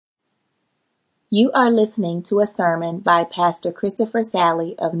You are listening to a sermon by Pastor Christopher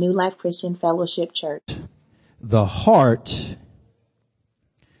Sally of New Life Christian Fellowship Church. The heart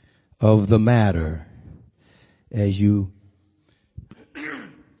of the matter, as you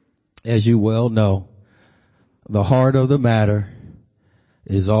well know, the heart of the matter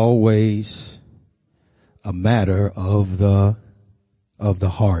is always a matter of the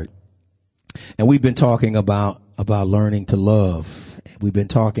heart. And we've been talking about learning to love. We've been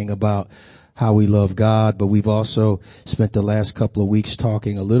talking about how we love God, but we've also spent the last couple of weeks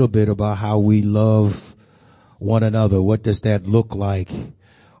talking a little bit about how we love one another. What does that look like?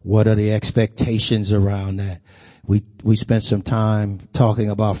 What are the expectations around that? We spent some time talking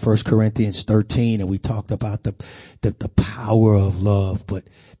about 1 Corinthians 13, and we talked about the power of love, but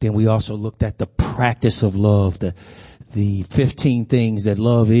then we also looked at the practice of love, the 15 things that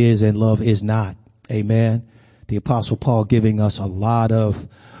love is and love is not. Amen. The Apostle Paul giving us a lot of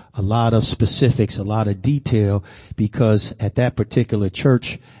specifics, a lot of detail, because at that particular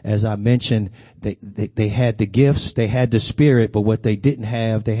church, as I mentioned, they had the gifts, they had the spirit, but what they didn't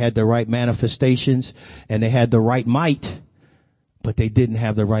have, they had the right manifestations and they had the right might, but they didn't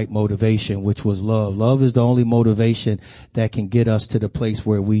have the right motivation, which was love. Love is the only motivation that can get us to the place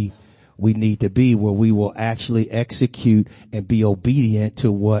where we need to be, where we will actually execute and be obedient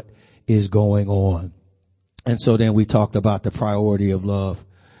to what is going on. And so then we talked about the priority of love.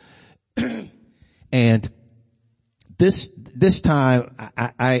 And this time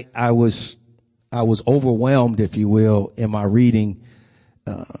I was overwhelmed, if you will, in my reading,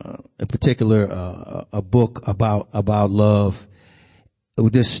 in particular, a book about love.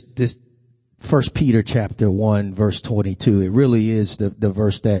 This 1 Peter chapter 1 verse 22. It really is the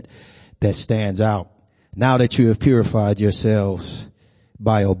verse that stands out. Now that you have purified yourselves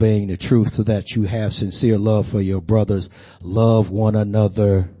by obeying the truth, so that you have sincere love for your brothers, love one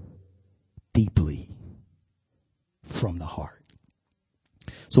another deeply from the heart.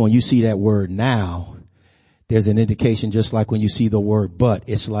 So when you see that word now, there's an indication, just like when you see the word but.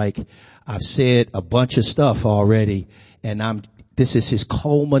 It's like I've said a bunch of stuff already, and this is his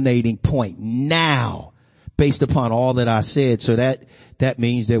culminating point now, based upon all that I said. So that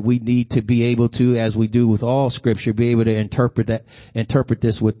means that we need to be able to, as we do with all scripture, be able to interpret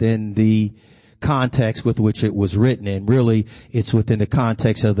this within the context with which it was written. And really it's within the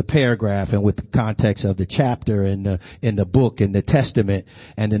context of the paragraph and with the context of the chapter and in the book and the testament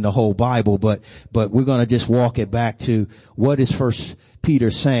and in the whole Bible. But we're going to just walk it back to what is First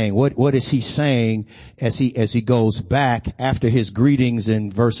Peter saying? What is he saying as he goes back after his greetings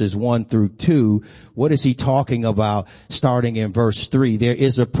in verses 1 through 2? What is he talking about starting in verse 3? There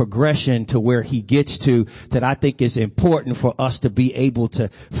is a progression to where he gets to that I think is important for us to be able to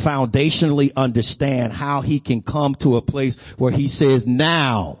foundationally understand how he can come to a place where he says,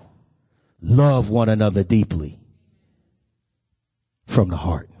 now love one another deeply from the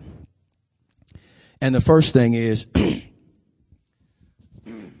heart. And the first thing is,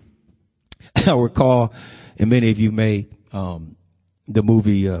 I recall, and many of you may, the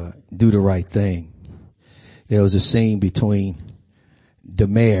movie, Do the Right Thing. There was a scene between the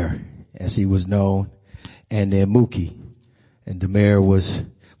mayor, as he was known, and then Mookie. And the mayor was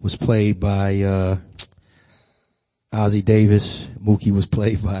played by, Ozzie Davis. Mookie was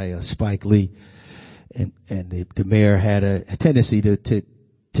played by, Spike Lee. And the mayor had a tendency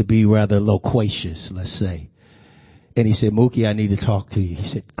to be rather loquacious, let's say. And he said, Mookie, I need to talk to you. He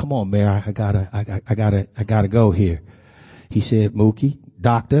said, come on, Mayor, I gotta go here. He said, Mookie,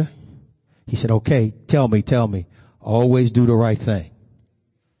 doctor. He said, okay, tell me. Always do the right thing.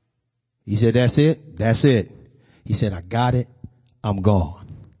 He said, that's it? That's it. He said, I got it. I'm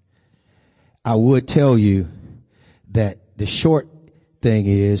gone. I would tell you that the short thing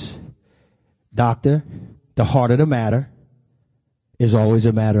is, doctor, the heart of the matter is always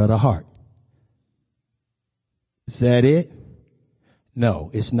a matter of the heart. Is that it? No,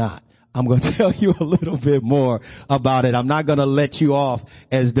 it's not. I'm going to tell you a little bit more about it. I'm not going to let you off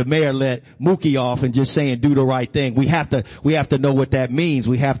as the mayor let Mookie off and just saying do the right thing. We have to know what that means.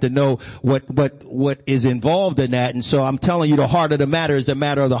 We have to know what is involved in that. And so I'm telling you, the heart of the matter is the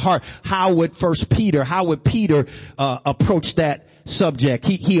matter of the heart. How would Peter approach that subject?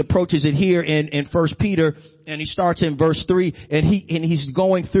 He approaches it here in 1 Peter, and he starts in verse 3, and he's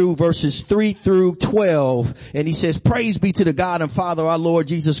going through verses 3 through 12, and he says, praise be to the God and Father our Lord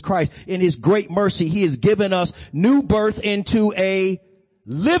Jesus Christ. In his great mercy, he has given us new birth into a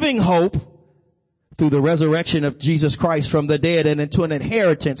living hope through the resurrection of Jesus Christ from the dead, and into an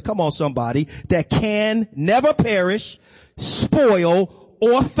inheritance, come on somebody, that can never perish, spoil,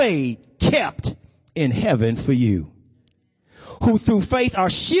 or fade, kept in heaven for you, who through faith are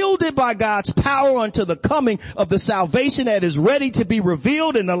shielded by God's power unto the coming of the salvation that is ready to be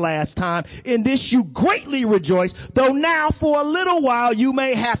revealed in the last time. In this you greatly rejoice, though now for a little while you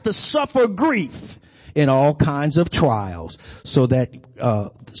may have to suffer grief in all kinds of trials, so that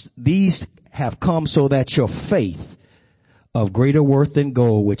these have come so that your faith, of greater worth than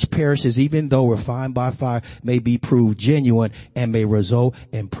gold, which perishes even though refined by fire, may be proved genuine and may result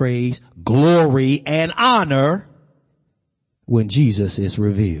in praise, glory, and honor when Jesus is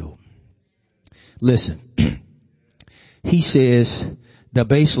revealed. Listen, he says the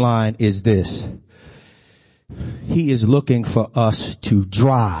baseline is this. He is looking for us to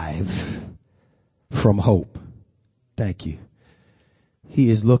drive from hope. Thank you. He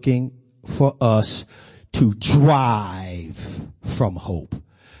is looking for us to drive from hope.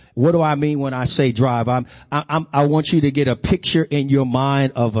 What do I mean when I say drive? I want you to get a picture in your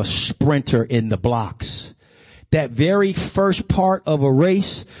mind of a sprinter in the blocks. That very first part of a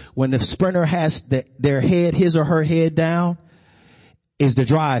race, when the sprinter has his or her head down, is the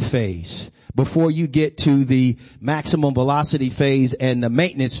drive phase. Before you get to the maximum velocity phase and the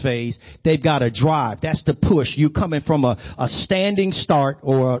maintenance phase, they've got to drive. That's the push. You coming from a standing start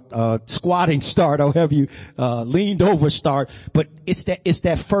or a squatting start, or however you leaned over start. But it's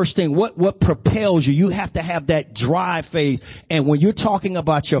that first thing. What propels you? You have to have that drive phase. And when you're talking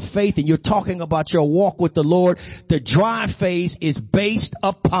about your faith and you're talking about your walk with the Lord, the drive phase is based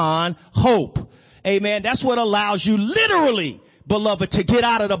upon hope. Amen. That's what allows you literally, beloved, to get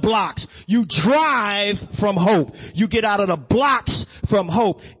out of the blocks. You drive from hope. You get out of the blocks from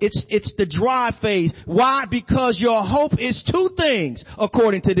hope. It's the drive phase. Why? Because your hope is two things,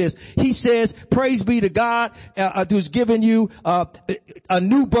 according to this. He says, praise be to God, who's given you a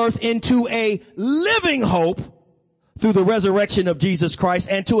new birth into a living hope through the resurrection of Jesus Christ,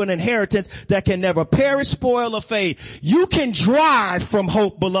 and to an inheritance that can never perish, spoil, or fade. You can drive from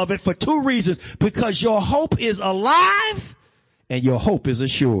hope, beloved, for two reasons. Because your hope is alive and your hope is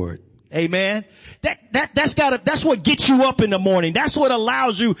assured. Amen. That's what gets you up in the morning. That's what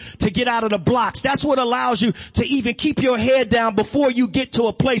allows you to get out of the blocks. That's what allows you to even keep your head down before you get to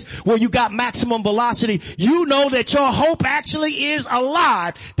a place where you got maximum velocity. You know that your hope actually is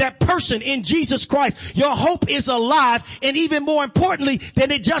alive. That person in Jesus Christ, your hope is alive. And even more importantly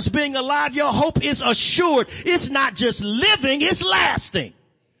than it just being alive, your hope is assured. It's not just living, it's lasting.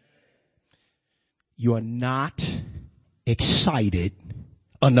 You're not excited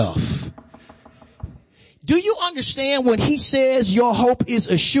enough. Do you understand when he says your hope is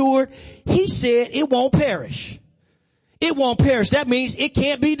assured? He said it won't perish. It won't perish. That means it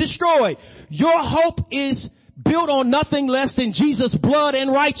can't be destroyed. Your hope is built on nothing less than Jesus' blood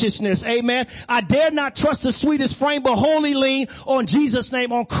and righteousness. Amen. I dare not trust the sweetest frame, but wholly lean on Jesus'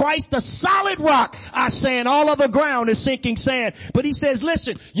 name, on Christ, the solid rock. I stand, all other ground is sinking sand. But he says,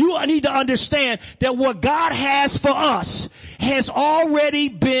 listen, you need to understand that what God has for us has already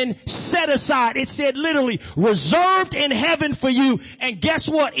been set aside. It said literally reserved in heaven for you. And guess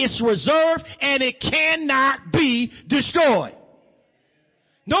what? It's reserved and it cannot be destroyed.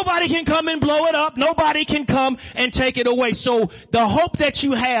 Nobody can come and blow it up. Nobody can come and take it away. So the hope that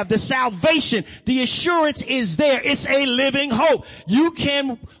you have, the salvation, the assurance is there. It's a living hope. You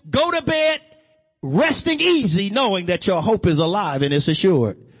can go to bed resting easy knowing that your hope is alive and it's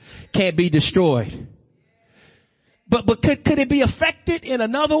assured. Can't be destroyed. But could it be affected in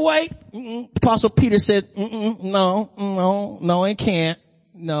another way? Apostle Peter said, no, it can't.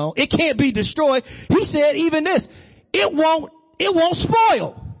 No, it can't be destroyed. He said even this, it won't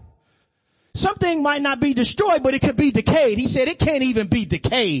spoil. Something might not be destroyed, but it could be decayed. He said it can't even be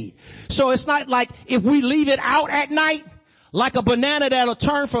decayed. So it's not like if we leave it out at night, like a banana that'll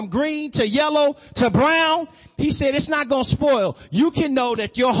turn from green to yellow to brown. He said it's not going to spoil. You can know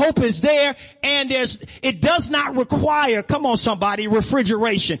that your hope is there, and it does not require, come on somebody,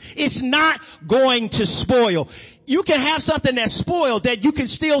 refrigeration. It's not going to spoil. You can have something that's spoiled that you can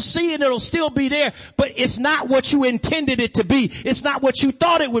still see and it'll still be there, but it's not what you intended it to be. It's not what you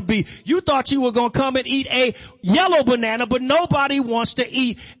thought it would be. You thought you were going to come and eat a yellow banana, but nobody wants to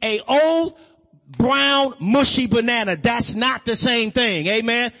eat a old brown mushy banana. That's not the same thing.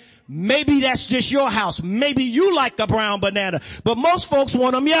 Amen. Maybe that's just your house. Maybe you like a brown banana, but most folks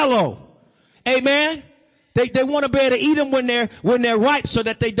want them yellow. Amen. They want to be able to eat them when they're ripe so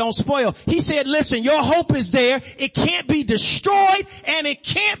that they don't spoil. He said, listen, your hope is there. It can't be destroyed and it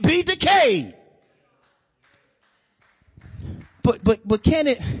can't be decayed. But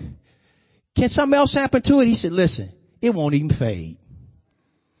can something else happen to it? He said, listen, it won't even fade.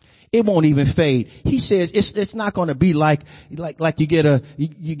 It won't even fade. He says it's not going to be like you get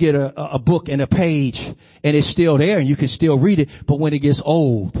a book and a page and it's still there and you can still read it. But when it gets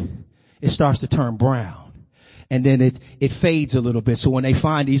old, it starts to turn brown. And then it fades a little bit. So when they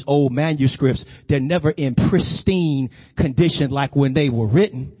find these old manuscripts, they're never in pristine condition like when they were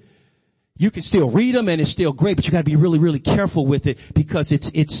written. You can still read them and it's still great, but you gotta be really, really careful with it because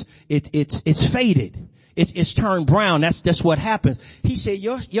it's faded. It's turned brown. That's what happens. He said,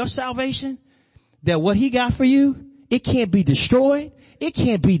 your salvation, that what he got for you, it can't be destroyed. It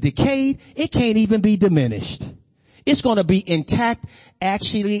can't be decayed. It can't even be diminished. It's gonna be intact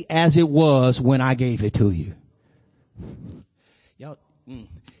actually as it was when I gave it to you.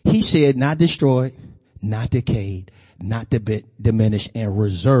 He said not destroyed, not decayed, not diminished, and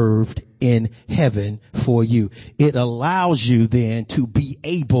reserved in heaven for you. It allows you then to be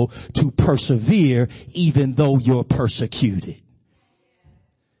able to persevere even though you're persecuted.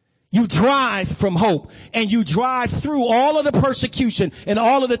 You drive from hope and you drive through all of the persecution and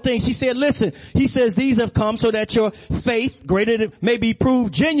all of the things. He said, listen, he says these have come so that your faith greater may be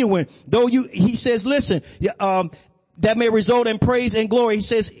proved genuine. He says, listen, that may result in praise and glory. He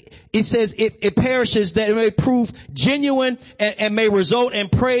says, it perishes that it may prove genuine and may result in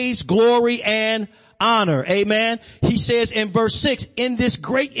praise, glory, and honor. Amen. He says in verse 6, in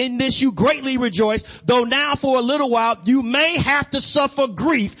this you greatly rejoice, though now for a little while you may have to suffer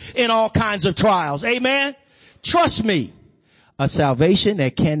grief in all kinds of trials. Amen. Trust me. A salvation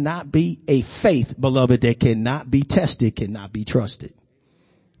that cannot be a faith, beloved, that cannot be tested, cannot be trusted.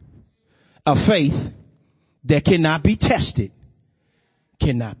 A faith that cannot be tested,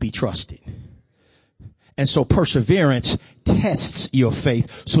 cannot be trusted. And so perseverance tests your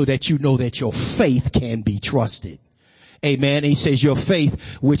faith so that you know that your faith can be trusted. Amen. And he says your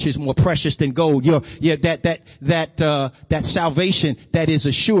faith, which is more precious than gold, that salvation that is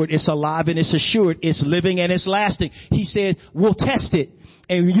assured, it's alive and it's assured, it's living and it's lasting. He said, we'll test it.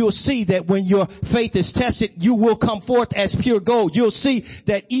 And you'll see that when your faith is tested, you will come forth as pure gold. You'll see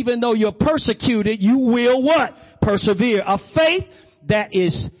that even though you're persecuted, you will what? Persevere. A faith that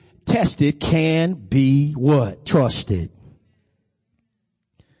is tested can be what? Trusted.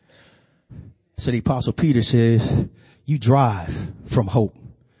 So the Apostle Peter says, you drive from hope.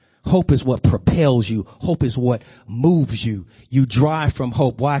 Hope is what propels you. Hope is what moves you. You drive from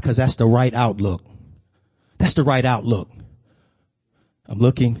hope. Why? Because that's the right outlook. That's the right outlook. I'm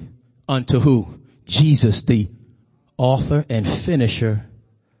looking unto who? Jesus, the author and finisher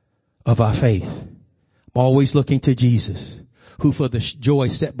of our faith. I'm always looking to Jesus, who for the joy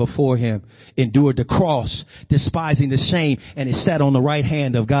set before him endured the cross, despising the shame, and is sat on the right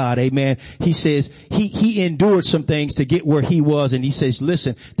hand of God. Amen. He says he endured some things to get where he was, and he says,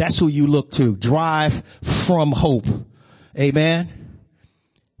 listen, that's who you look to. Drive from hope. Amen.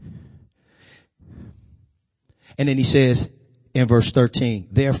 And then he says in verse 13,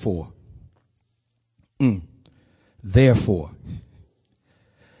 therefore,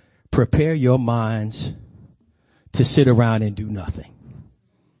 prepare your minds to sit around and do nothing.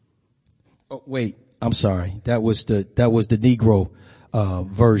 Oh, wait, I'm sorry. That was the Negro,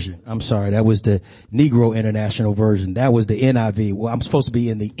 version. I'm sorry. That was the Negro International Version. That was the NIV. Well, I'm supposed to be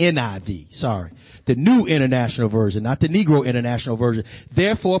in the NIV. Sorry. The New International Version, not the Negro International Version.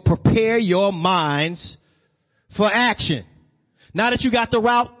 Therefore, prepare your minds for action. Now that you got the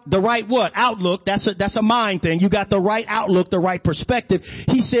right what? Outlook. That's a mind thing. You got the right outlook, the right perspective.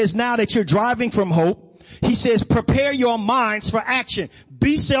 He says now that you're driving from hope, he says prepare your minds for action.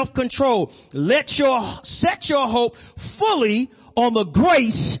 Be self-controlled. Set your hope fully on the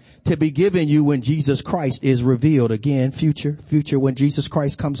grace to be given you when Jesus Christ is revealed. Again, future when Jesus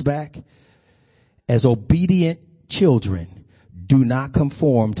Christ comes back. As obedient children, do not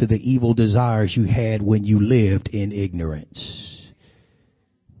conform to the evil desires you had when you lived in ignorance.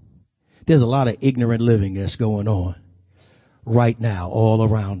 There's a lot of ignorant living that's going on right now all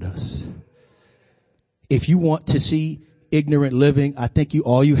around us. If you want to see ignorant living, I think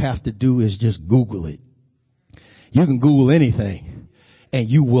all you have to do is just Google it. You can Google anything and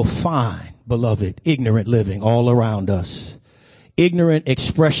you will find, beloved, ignorant living all around us. Ignorant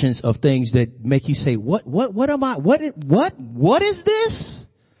expressions of things that make you say, what is this?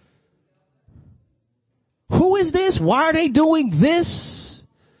 Who is this? Why are they doing this?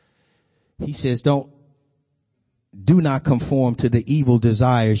 He says, do not conform to the evil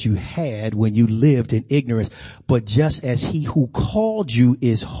desires you had when you lived in ignorance, but just as he who called you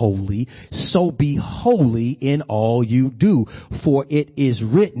is holy, so be holy in all you do. For it is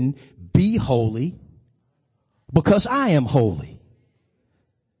written, be holy because I am holy.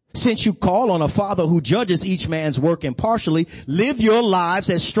 since you call on a Father who judges each man's work impartially, live your lives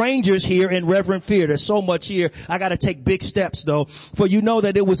as strangers here in reverent fear. There's so much here. I got to take big steps though. For you know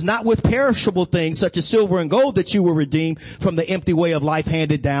that it was not with perishable things such as silver and gold that you were redeemed from the empty way of life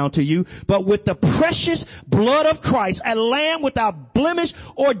handed down to you, but with the precious blood of Christ, a lamb without blemish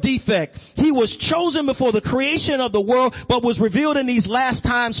or defect. He was chosen before the creation of the world, but was revealed in these last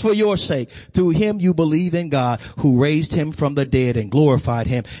times for your sake. Through him you believe in God, who raised him from the dead and glorified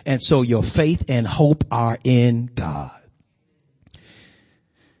him. And so your faith and hope are in God.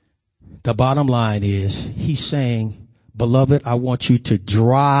 The bottom line is, he's saying, beloved, I want you to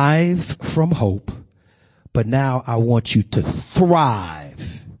drive from hope, but now I want you to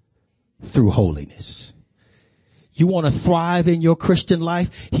thrive through holiness. You want to thrive in your Christian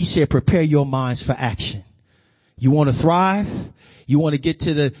life? He said, prepare your minds for action. You want to thrive? You want to get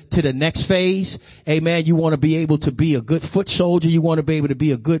to the next phase? Amen. You want to be able to be a good foot soldier. You want to be able to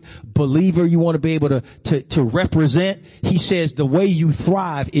be a good believer. You want to be able to represent. He says the way you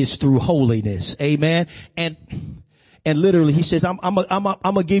thrive is through holiness. Amen. And literally he says, I'm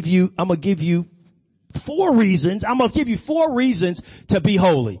gonna give you 4 reasons. I'm gonna give you 4 reasons to be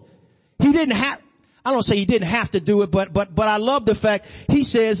holy. I don't say he didn't have to do it, but I love the fact he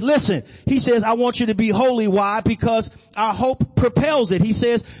says, listen, he says, I want you to be holy. Why? Because our hope propels it. He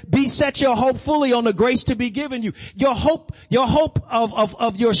says, set your hope fully on the grace to be given you. Your hope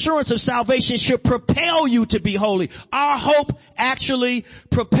of your assurance of salvation should propel you to be holy. Our hope actually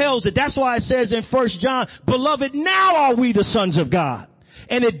propels it. That's why it says in 1 John, beloved, now are we the sons of God.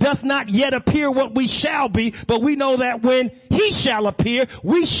 And it doth not yet appear what we shall be, but we know that when he shall appear,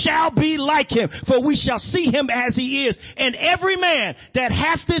 we shall be like him, for we shall see him as he is. And every man that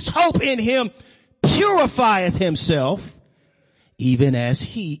hath this hope in him purifieth himself, even as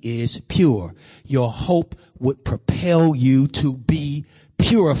he is pure. Your hope would propel you to be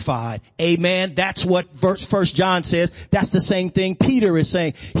purified. Amen. That's what 1 John says. That's the same thing Peter is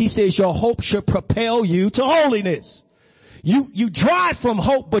saying. He says your hope should propel you to holiness. You drive from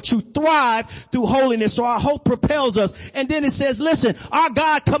hope, but you thrive through holiness. So our hope propels us. And then it says, listen, our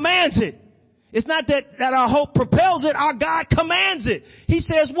God commands it. It's not that our hope propels it. Our God commands it. He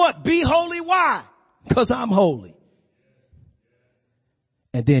says what? Be holy. Why? Because I'm holy.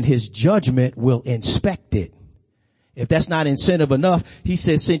 And then his judgment will inspect it. If that's not incentive enough, he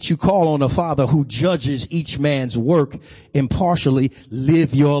says, since you call on a Father who judges each man's work impartially,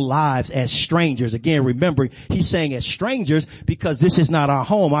 live your lives as strangers. Again, remembering he's saying as strangers because this is not our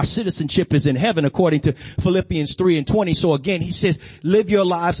home. Our citizenship is in heaven according to Philippians 3:20. So again, he says, live your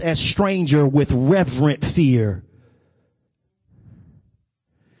lives as stranger with reverent fear.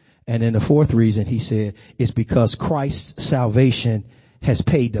 And then the 4th reason he said is because Christ's salvation has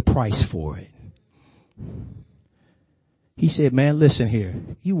paid the price for it. He said, man, listen here.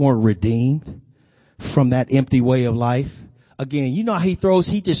 You weren't redeemed from that empty way of life. Again, you know how he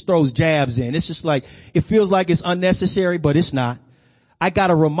just throws jabs in. It's just like, it feels like it's unnecessary, but it's not. I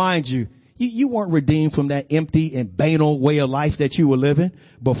gotta remind you, you weren't redeemed from that empty and banal way of life that you were living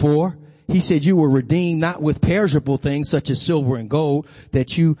before. He said you were redeemed not with perishable things such as silver and gold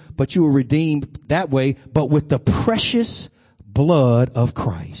but you were redeemed that way, but with the precious blood of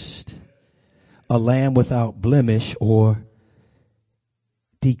Christ, a lamb without blemish or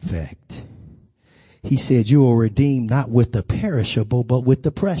defect. He said you are redeemed not with the perishable, but with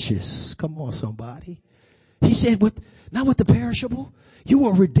the precious. Come on, somebody. He said not with the perishable. You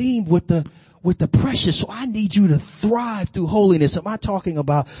are redeemed with the precious. So I need you to thrive through holiness. Am I talking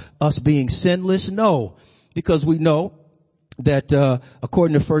about us being sinless? No, because we know that,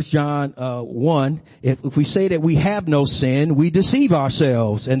 according to 1 John, 1, if we say that we have no sin, we deceive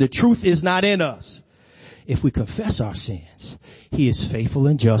ourselves and the truth is not in us. If we confess our sins, he is faithful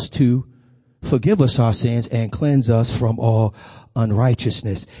and just to forgive us our sins and cleanse us from all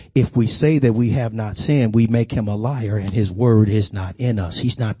unrighteousness. If we say that we have not sinned, we make him a liar and his word is not in us.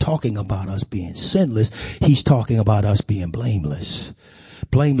 He's not talking about us being sinless. He's talking about us being blameless.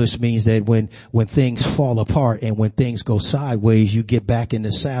 Blameless means that when things fall apart and when things go sideways, you get back in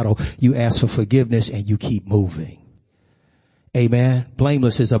the saddle, you ask for forgiveness and you keep moving. Amen.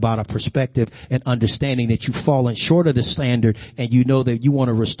 Blameless is about a perspective and understanding that you've fallen short of the standard and you know that you want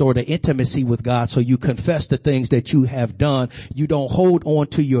to restore the intimacy with God. So you confess the things that you have done. You don't hold on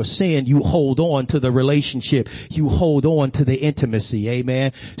to your sin. You hold on to the relationship. You hold on to the intimacy.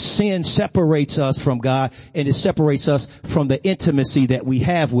 Amen. Sin separates us from God and it separates us from the intimacy that we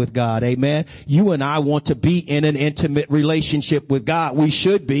have with God. Amen. You and I want to be in an intimate relationship with God. We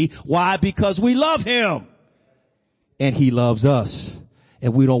should be. Why? Because we love him. And he loves us.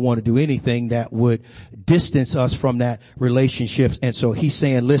 And we don't want to do anything that would distance us from that relationship. And so he's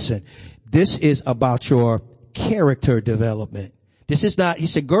saying, listen, this is about your character development. This is not, he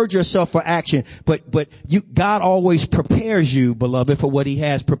said, gird yourself for action, but God always prepares you, beloved, for what he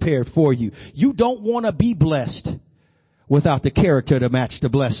has prepared for you. You don't want to be blessed without the character to match the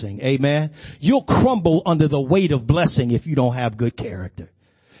blessing. Amen. You'll crumble under the weight of blessing if you don't have good character.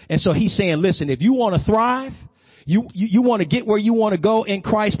 And so he's saying, listen, if you want to thrive, you want to get where you want to go in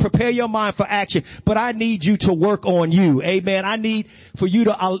Christ, prepare your mind for action. But I need you to work on you. Amen. I need for you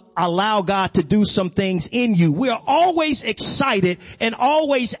to allow God to do some things in you. We are always excited and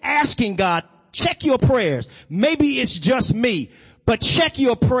always asking God, check your prayers. Maybe it's just me, but check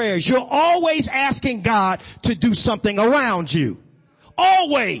your prayers. You're always asking God to do something around you.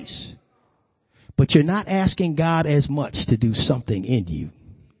 Always. But you're not asking God as much to do something in you.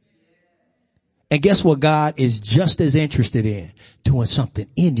 And guess what? God is just as interested in doing something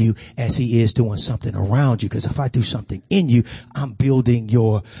in you as he is doing something around you. Because if I do something in you, I'm building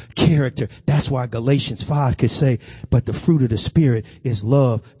your character. That's why Galatians 5 could say, but the fruit of the Spirit is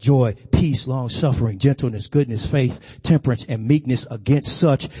love, joy, peace, long suffering, gentleness, goodness, faith, temperance, and meekness. Against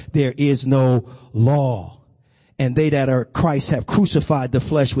such there is no law. And they that are Christ have crucified the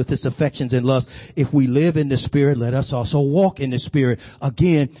flesh with its affections and lusts. If we live in the Spirit, let us also walk in the Spirit.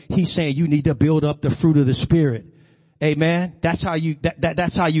 Again, he's saying you need to build up the fruit of the Spirit. Amen. That's how you,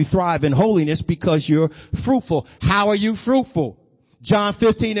 that's how you thrive in holiness, because you're fruitful. How are you fruitful? John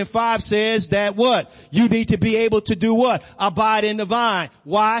 15:5 says that what? You need to be able to do what? Abide in the vine.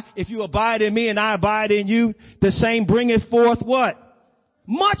 Why? If you abide in me and I abide in you, the same bringeth forth what?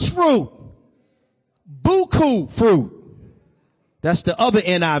 Much fruit. Buku fruit. That's the other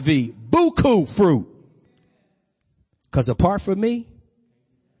NIV. Buku fruit. Because apart from me,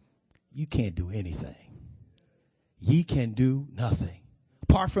 you can't do anything. Ye can do nothing.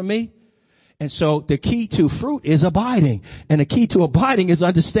 Apart from me. And so the key to fruit is abiding. And the key to abiding is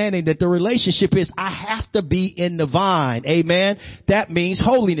understanding that the relationship is I have to be in the vine. Amen. That means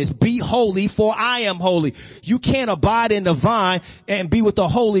holiness. Be holy, for I am holy. You can't abide in the vine and be with the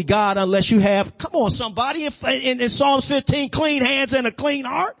holy God unless you have, come on somebody, in Psalms 15, clean hands and a clean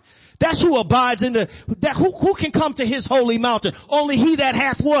heart. That's who abides in who can come to his holy mountain? Only he that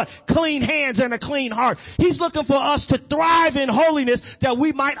hath what? Clean hands and a clean heart. He's looking for us to thrive in holiness that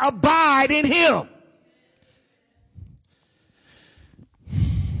we might abide in him.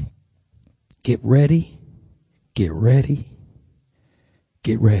 Get ready. Get ready.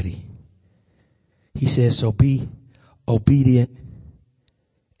 Get ready. He says, so be obedient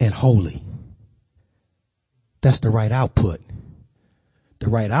and holy. That's the right output. The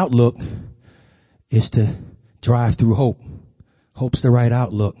right outlook is to drive through hope. Hope's the right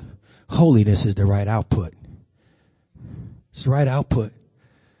outlook. Holiness is the right output. It's the right output.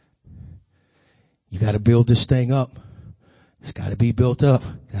 You got to build this thing up. It's got to be built up.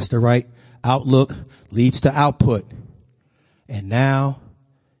 That's the right outlook, leads to output. And now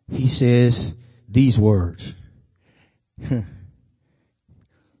he says these words.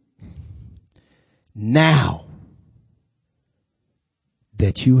 Now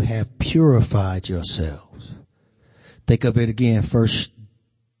that you have purified yourselves. Think of it again. 1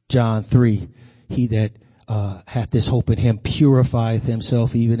 John 3. He that hath this hope in him purifieth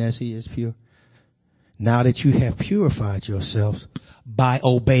himself even as he is pure. Now that you have purified yourselves by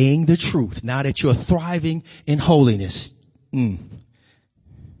obeying the truth. Now that you're thriving in holiness. He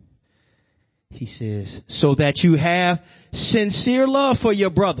says, so that you have sincere love for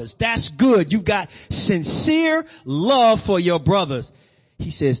your brothers. That's good. You've got sincere love for your brothers. He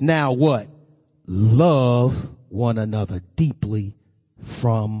says, now what? Love one another deeply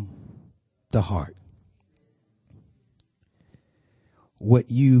from the heart. What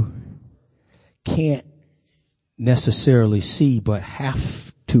you can't necessarily see but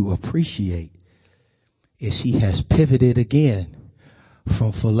have to appreciate is he has pivoted again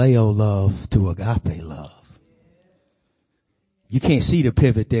from phileo love to agape love. You can't see the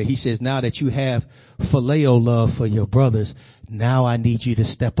pivot there. He says, now that you have phileo love for your brothers, now I need you to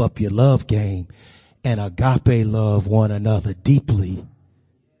step up your love game and agape love one another deeply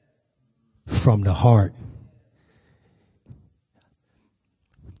from the heart.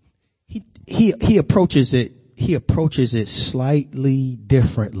 He approaches it slightly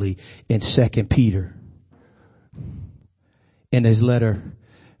differently in 2 Peter. In his letter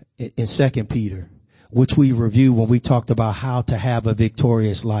in 2 Peter, which we reviewed when we talked about how to have a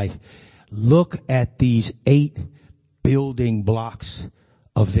victorious life. Look at these 8 building blocks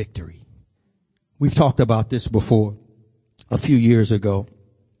of victory. We've talked about this before a few years ago.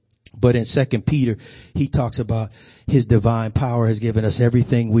 But in 2 Peter, he talks about his divine power has given us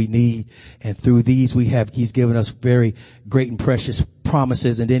everything we need. And through these he's given us very great and precious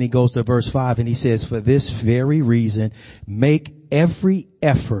promises. And then he goes to verse 5 and he says, for this very reason, make every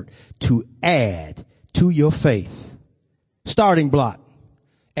effort to add to your faith. Starting block.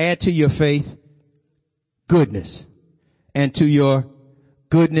 Add to your faith goodness. And to your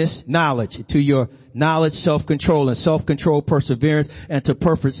goodness, knowledge. To your knowledge, self-control, and self-control, perseverance, and to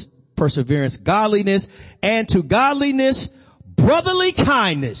perseverance, godliness, and to godliness, brotherly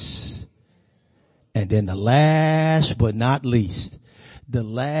kindness. And then the last but not least, the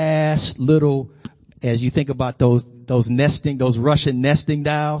last little, as you think about those Russian nesting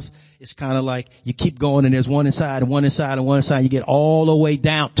dolls, it's kind of like you keep going and there's one inside and one inside and one inside. You get all the way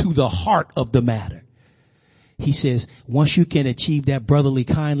down to the heart of the matter. He says, once you can achieve that brotherly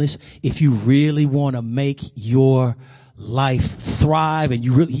kindness, if you really want to make your life thrive, and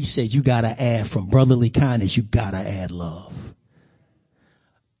he said, you got to add from brotherly kindness, you got to add love.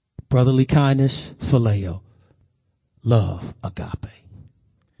 Brotherly kindness, phileo. Love, agape.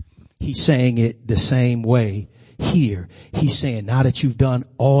 He's saying it the same way here. He's saying, now that you've done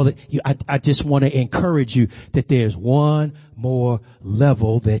all that, I just want to encourage you that there's one more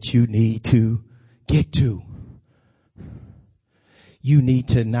level that you need to get to. You need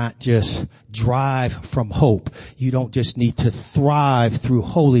to not just drive from hope. You don't just need to thrive through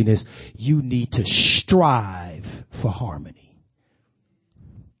holiness. You need to strive for harmony.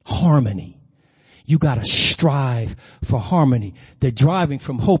 Harmony. You gotta strive for harmony. The driving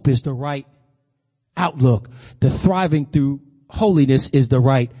from hope is the right outlook. The thriving through holiness is the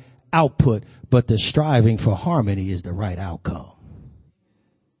right output. But the striving for harmony is the right outcome.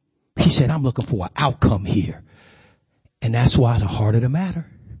 He said, I'm looking for an outcome here. And that's why the heart of the matter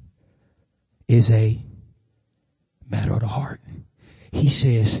is a matter of the heart. He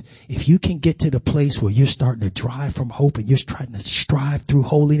says, if you can get to the place where you're starting to drive from hope and you're trying to strive through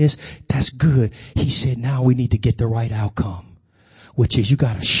holiness, that's good. He said, now we need to get the right outcome, which is you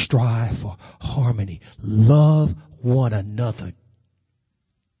got to strive for harmony. Love one another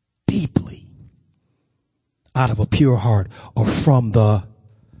deeply out of a pure heart or from the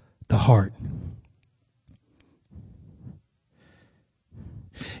heart.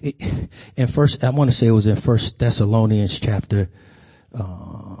 I want to say it was in 1 Thessalonians chapter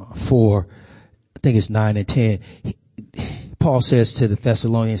 4, I think it's 9 and 10. Paul says to the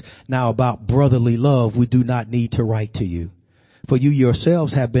Thessalonians, now about brotherly love, we do not need to write to you, for you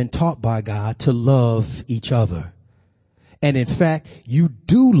yourselves have been taught by God to love each other. And in fact, you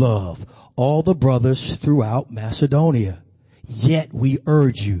do love all the brothers throughout Macedonia. Yet we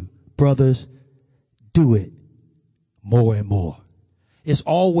urge you, brothers, do it more and more. It's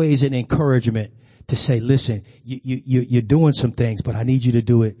always an encouragement to say, listen, you're doing some things, but I need you to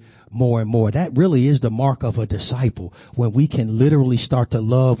do it more and more. That really is the mark of a disciple, when we can literally start to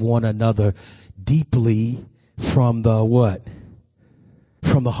love one another deeply from the what?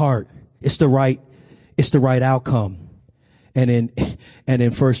 From the heart. It's the right outcome. And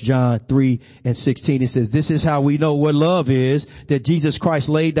in 1 John 3 and 16, it says, this is how we know what love is, that Jesus Christ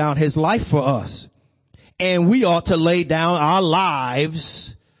laid down his life for us. And we ought to lay down our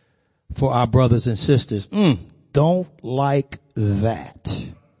lives for our brothers and sisters. Don't like that.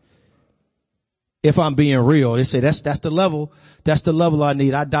 If I'm being real, they say that's the level I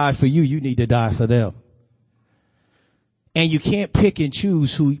need. I die for you. You need to die for them. And you can't pick and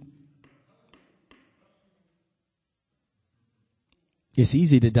choose who. It's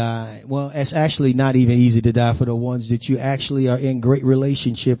easy to die. Well, it's actually not even easy to die for the ones that you actually are in great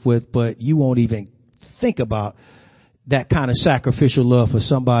relationship with, but you won't even think about that kind of sacrificial love for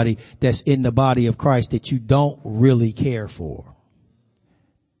somebody that's in the body of Christ that you don't really care for.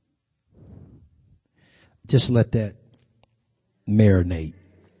 Just let that marinate.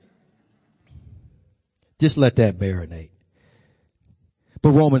 Just let that marinate.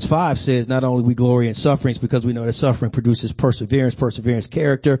 But Romans 5 says not only we glory in sufferings because we know that suffering produces perseverance,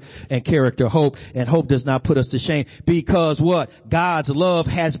 character, and character, hope. And hope does not put us to shame because what? God's love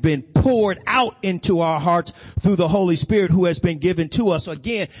has been poured out into our hearts through the Holy Spirit who has been given to us. So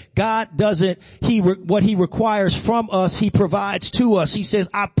again, God doesn't, what he requires from us, he provides to us. He says,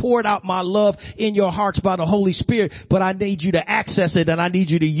 I poured out my love in your hearts by the Holy Spirit, but I need you to access it and I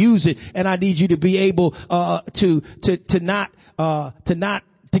need you to use it and I need you to be able, to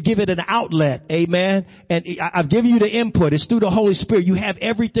give it an outlet. Amen. And I've given you the input. It's through the Holy Spirit. You have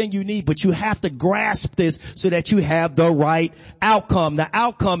everything you need, but you have to grasp this so that you have the right outcome. The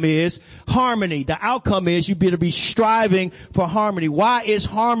outcome is harmony. The outcome is you better be striving for harmony. Why is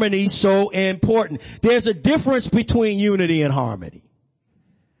harmony so important? There's a difference between unity and harmony.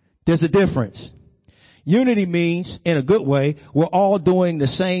 There's a difference. Unity means, in a good way, we're all doing the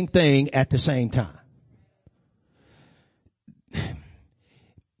same thing at the same time.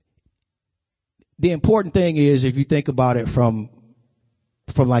 The important thing is, if you think about it from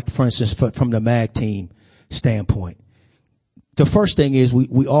like, for instance, from the MAG team standpoint, the first thing is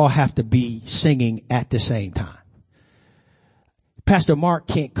we all have to be singing at the same time. Pastor Mark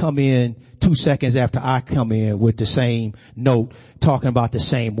can't come in 2 seconds after I come in with the same note talking about the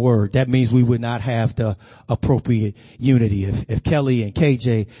same word. That means we would not have the appropriate unity. If Kelly and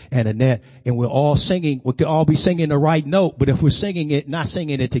KJ and Annette and we're all singing, we could all be singing the right note, but if we're singing it, not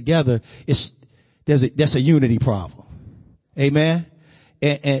singing it together, that's a unity problem. Amen.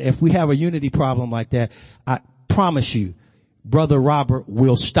 And if we have a unity problem like that, I promise you, Brother Robert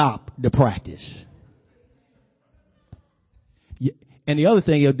will stop the practice. And the other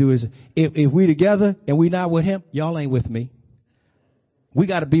thing he'll do is, if we together and we not with him, y'all ain't with me. We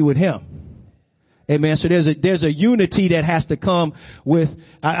got to be with him. Amen. So there's a unity that has to come with,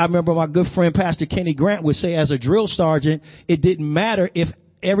 I remember my good friend Pastor Kenny Grant would say, as a drill sergeant, it didn't matter if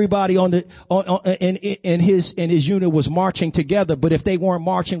everybody in his unit was marching together, but if they weren't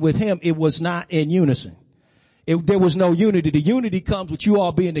marching with him, it was not in unison. There was no unity. The unity comes with you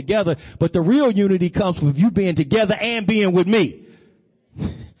all being together, but the real unity comes with you being together and being with me.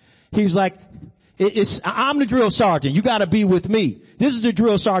 He's like, I'm the drill sergeant. You got to be with me. This is the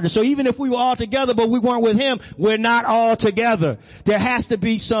drill sergeant. So even if we were all together, but we weren't with him, we're not all together. There has to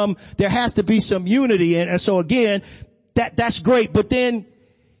be some unity. And so again, that's great. But then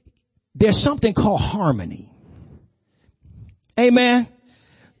there's something called harmony. Amen.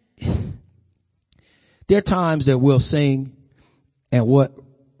 There are times that we'll sing, and what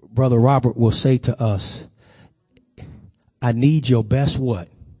Brother Robert will say to us, I need your best what?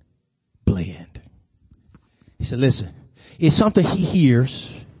 Blend. He said, listen, it's something he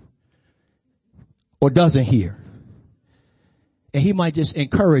hears or doesn't hear. And he might just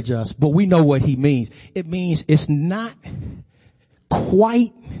encourage us, but we know what he means. It means it's not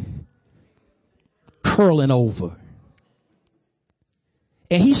quite curling over.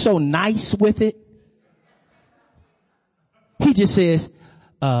 And he's so nice with it. He just says,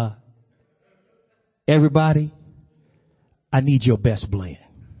 everybody, I need your best blend.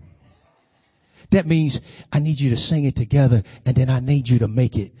 That means I need you to sing it together, and then I need you to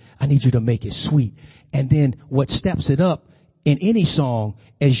make it sweet. And then what steps it up in any song,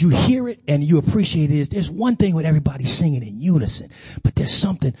 as you hear it and you appreciate it, is there's one thing with everybody singing in unison, but there's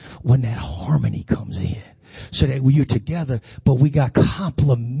something when that harmony comes in. So that you're together, but we got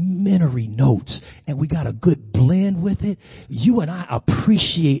complementary notes and we got a good blend with it. You and I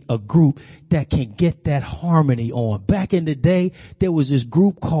appreciate a group that can get that harmony on. Back in the day, there was this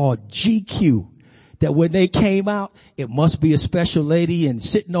group called GQ that when they came out, it must be a special lady and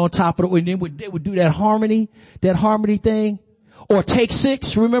sitting on top of it, and then they would do that harmony thing. Or Take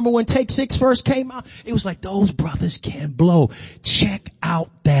Six. Remember when Take Six first came out? It was like, those brothers can blow. Check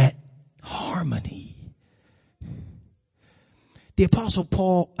out that harmony. The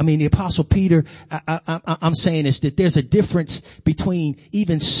Apostle Peter, I'm saying is that there's a difference between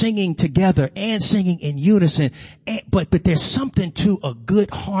even singing together and singing in unison. But there's something to a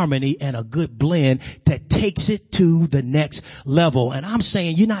good harmony and a good blend that takes it to the next level. And I'm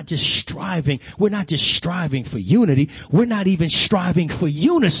saying we're not just striving for unity. We're not even striving for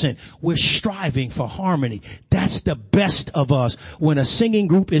unison. We're striving for harmony. That's the best of us. When a singing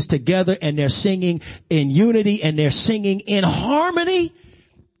group is together and they're singing in unity and they're singing in harmony,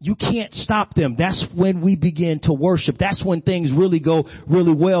 you can't stop them. That's when we begin to worship. That's when things really go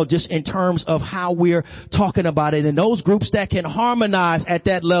really well, just in terms of how we're talking about it. And those groups that can harmonize at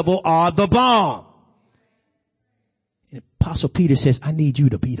that level are the bomb. And Apostle Peter says, I need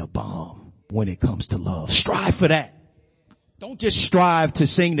you to be the bomb when it comes to love. Strive for that. Don't just strive to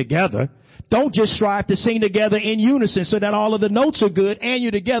sing together. Don't just strive to sing together in unison so that all of the notes are good and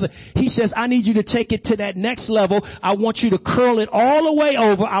you're together. He says, I need you to take it to that next level. I want you to curl it all the way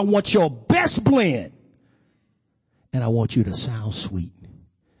over. I want your best blend. And I want you to sound sweet.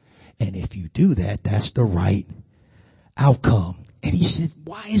 And if you do that, that's the right outcome. And he said,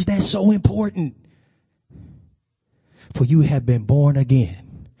 why is that so important? For you have been born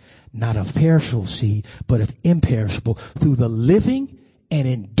again, not of perishable seed, but of imperishable, through the living and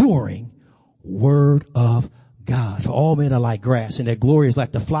enduring Word of God. For all men are like grass, and their glory is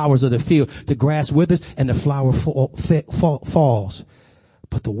like the flowers of the field. The grass withers and the flower falls,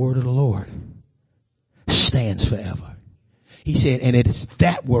 but the word of the Lord stands forever. He said, and it is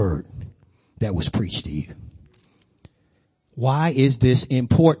that word that was preached to you. Why is this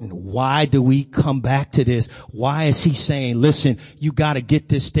important? Why do we come back to this? Why is he saying, listen, you got to get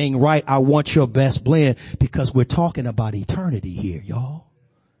this thing right. I want your best blend, because we're talking about eternity here, y'all.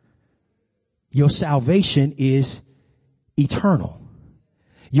 Your salvation is eternal.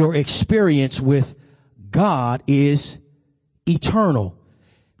 Your experience with God is eternal.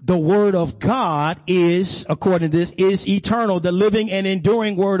 The word of God is, according to this, is eternal, the living and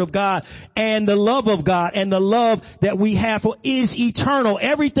enduring word of God, and the love of God and the love that we have for is eternal.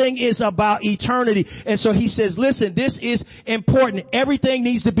 Everything is about eternity. And so he says, listen, this is important. Everything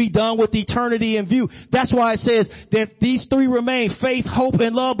needs to be done with eternity in view. That's why it says that these three remain: faith, hope,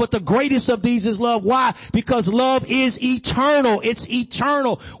 and love. But the greatest of these is love. Why? Because love is eternal. It's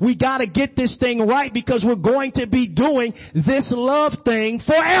eternal. We got to get this thing right, because we're going to be doing this love thing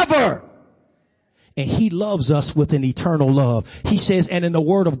forever. And he loves us with an eternal love. He says, and in the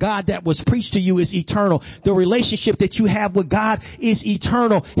word of God that was preached to you is eternal. The relationship that you have with God is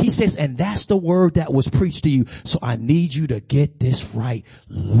eternal. He says, and that's the word that was preached to you. So I need you to get this right.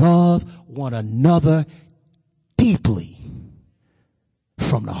 Love one another deeply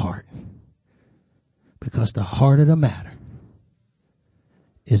from the heart. Because the heart of the matter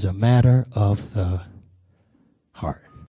is a matter of the heart.